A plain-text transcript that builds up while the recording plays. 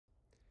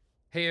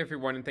Hey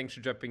everyone, and thanks for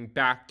jumping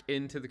back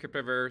into the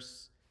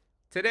Cryptoverse.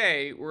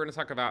 Today, we're going to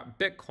talk about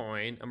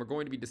Bitcoin, and we're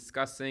going to be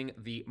discussing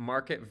the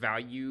market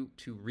value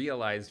to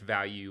realized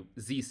value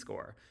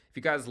Z-Score. If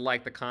you guys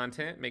like the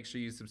content, make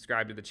sure you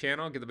subscribe to the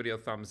channel, give the video a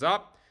thumbs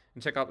up,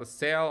 and check out the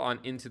sale on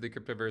Into the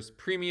Cryptoverse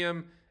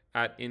Premium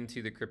at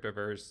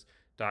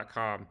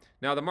intothecryptoverse.com.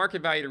 Now, the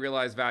market value to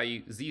realized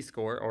value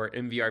Z-Score, or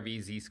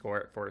MVRV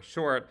Z-Score for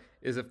short,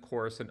 is of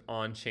course an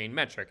on-chain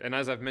metric. And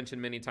as I've mentioned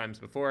many times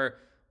before,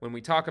 when we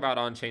talk about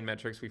on-chain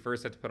metrics, we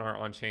first have to put on our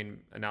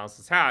on-chain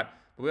analysis hat,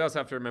 but we also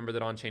have to remember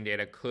that on-chain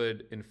data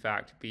could, in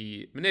fact,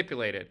 be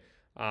manipulated,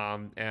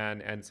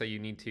 and so you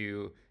need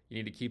to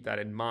keep that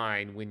in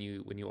mind when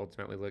you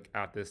ultimately look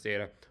at this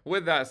data.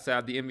 With that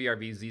said, the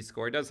MVRV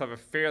Z-Score does have a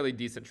fairly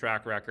decent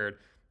track record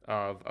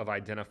of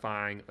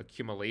identifying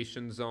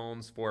accumulation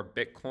zones for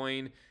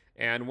Bitcoin,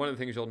 and one of the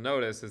things you'll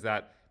notice is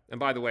that, and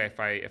by the way,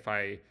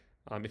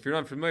 if you're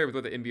not familiar with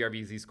what the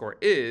MVRV Z-Score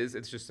is,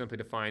 it's just simply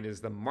defined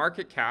as the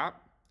market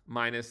cap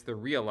minus the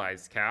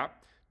realized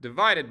cap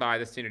divided by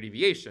the standard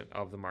deviation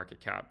of the market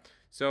cap.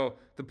 So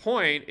the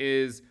point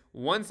is,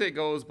 once it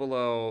goes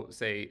below,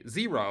 say,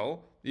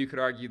 0, you could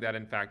argue that,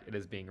 in fact, it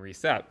is being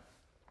reset.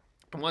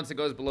 And once it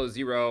goes below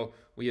 0,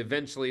 we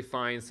eventually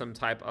find some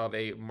type of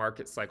a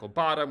market cycle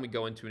bottom. We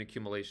go into an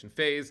accumulation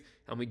phase,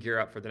 and we gear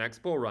up for the next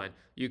bull run.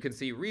 You can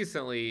see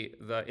recently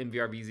the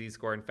MVRV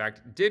Z-Score, in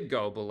fact, did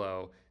go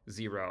below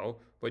 0,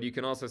 but you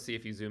can also see,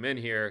 if you zoom in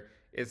here,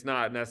 it's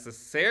not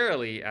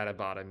necessarily at a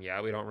bottom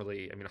yet. We don't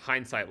really, I mean,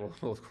 hindsight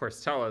will of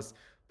course tell us,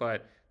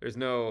 but there's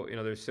no,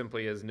 there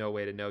simply is no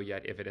way to know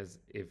yet if it is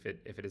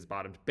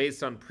bottomed.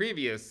 Based on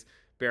previous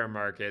bear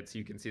markets,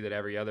 you can see that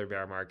every other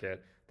bear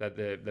market that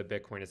the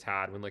Bitcoin has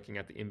had, when looking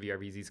at the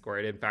MVRV Z-Score,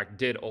 it in fact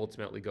did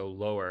ultimately go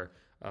lower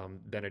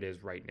than it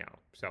is right now.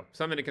 So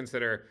something to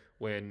consider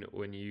when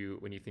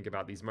you think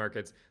about these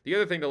markets. The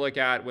other thing to look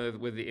at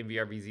with the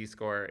MVRV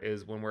Z-Score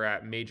is when we're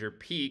at major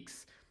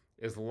peaks.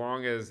 As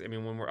long as,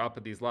 when we're up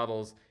at these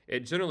levels,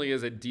 it generally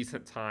is a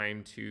decent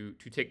time to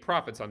take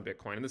profits on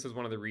Bitcoin. And this is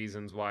one of the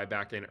reasons why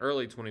back in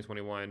early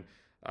 2021,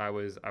 I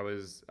was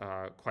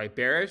quite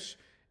bearish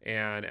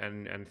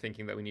and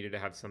thinking that we needed to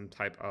have some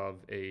type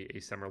of a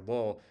summer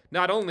lull.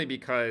 Not only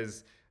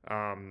because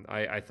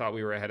I thought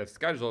we were ahead of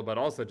schedule, but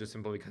also just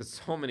simply because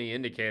so many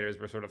indicators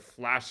were sort of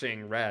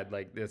flashing red,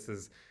 like this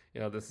is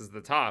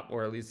the top,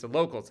 or at least a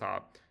local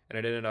top, and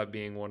it ended up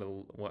being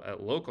a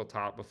local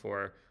top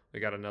before we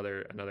got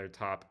another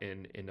top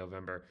in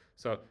November.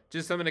 So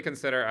just something to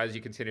consider as you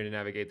continue to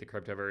navigate the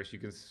Cryptoverse. You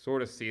can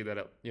sort of see that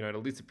it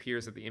at least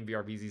appears that the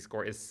MVRV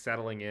Z-Score is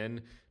settling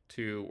in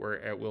to where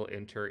it will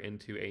enter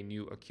into a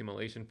new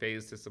accumulation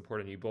phase to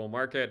support a new bull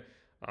market.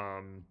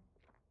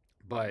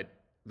 But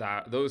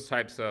those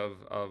types of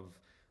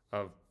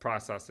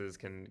processes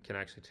can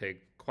actually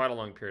take quite a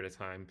long period of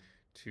time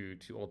to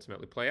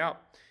ultimately play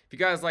out. If you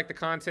guys like the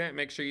content,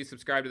 make sure you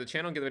subscribe to the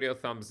channel, give the video a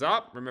thumbs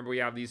up. Remember, we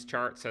have these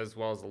charts as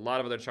well as a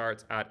lot of other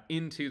charts at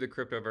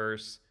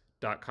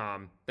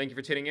intothecryptoverse.com. Thank you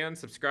for tuning in.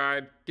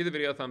 Subscribe, give the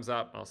video a thumbs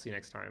up. I'll see you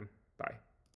next time. Bye.